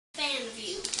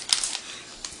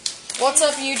What's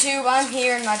up, YouTube? I'm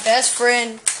here in my best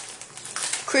friend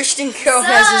Christian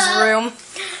Gomez's room,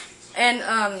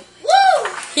 and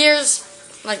here's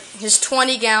like his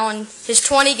 20-gallon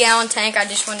tank. I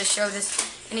just wanted to show this,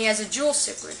 and he has a jewel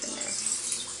cyprid in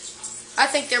there. I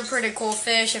think they're pretty cool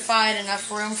fish. If I had enough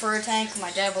room for a tank,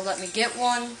 my dad would let me get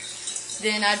one.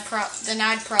 Then I'd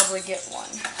probably get one.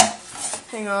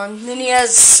 Hang on. Then he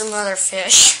has some other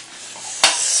fish.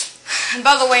 And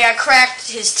by the way, I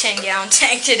cracked his 10-gallon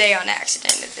tank today on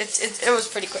accident. It was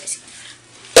pretty crazy.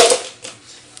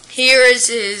 Here is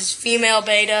his female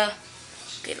beta.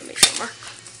 Okay, let me film her.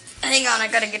 Hang on, I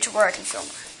gotta get to where I can film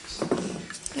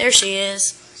her. There she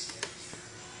is.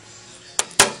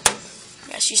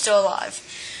 Yeah, she's still alive.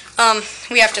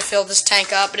 We have to fill this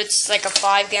tank up, but it's like a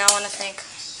 5-gallon, I think.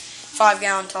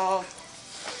 5-gallon tall.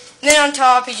 And then on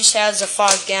top, he just has a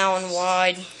 5-gallon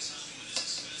wide.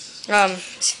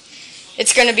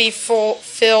 It's going to be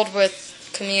filled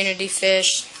with community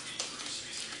fish.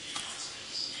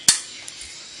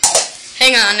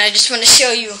 Hang on, I just want to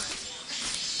show you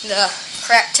the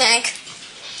cracked tank.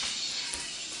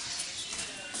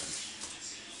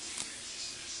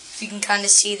 You can kind of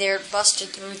see there, it busted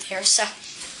through there. So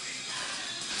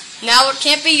now it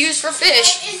can't be used for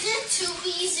fish. Isn't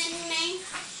tubies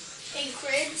in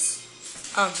cribs?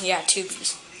 Yeah,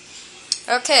 tubies.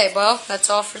 Okay, well, that's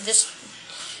all for this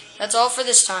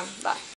time. Bye.